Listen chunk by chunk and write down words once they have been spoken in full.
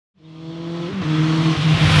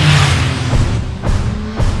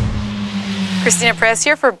Christina Perez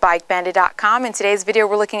here for BikeBandit.com. In today's video,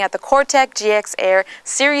 we're looking at the Cortech GX Air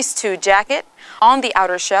Series 2 jacket. On the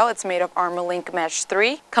outer shell, it's made of ArmorLink Mesh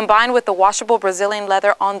 3, combined with the washable Brazilian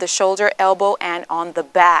leather on the shoulder, elbow, and on the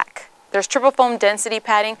back. There's triple foam density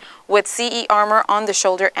padding with CE armor on the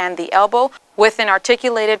shoulder and the elbow, with an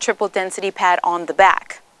articulated triple density pad on the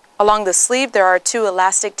back. Along the sleeve, there are two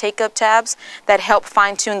elastic take-up tabs that help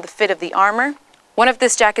fine-tune the fit of the armor. One of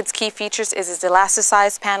this jacket's key features is its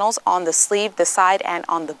elasticized panels on the sleeve, the side, and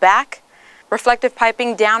on the back. Reflective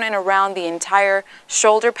piping down and around the entire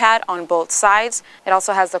shoulder pad on both sides. It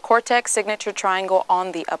also has the Cortech signature triangle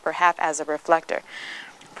on the upper half as a reflector.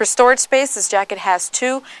 For storage space, this jacket has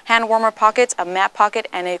two hand warmer pockets, a mat pocket,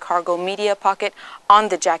 and a cargo media pocket on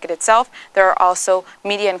the jacket itself. There are also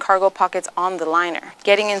media and cargo pockets on the liner.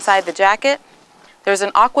 Getting inside the jacket, there's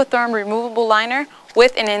an Aqua-Therm removable liner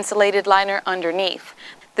with an insulated liner underneath.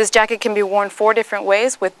 This jacket can be worn 4 different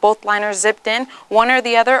ways, with both liners zipped in, one or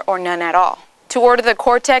the other, or none at all. To order the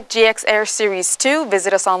Cortech GX Air Series 2,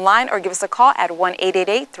 visit us online or give us a call at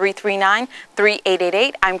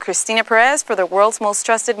 1-888-339-3888. I'm Christina Perez for the world's most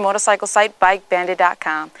trusted motorcycle site,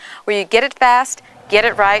 BikeBandit.com, where you get it fast, get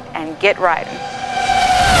it right, and get riding.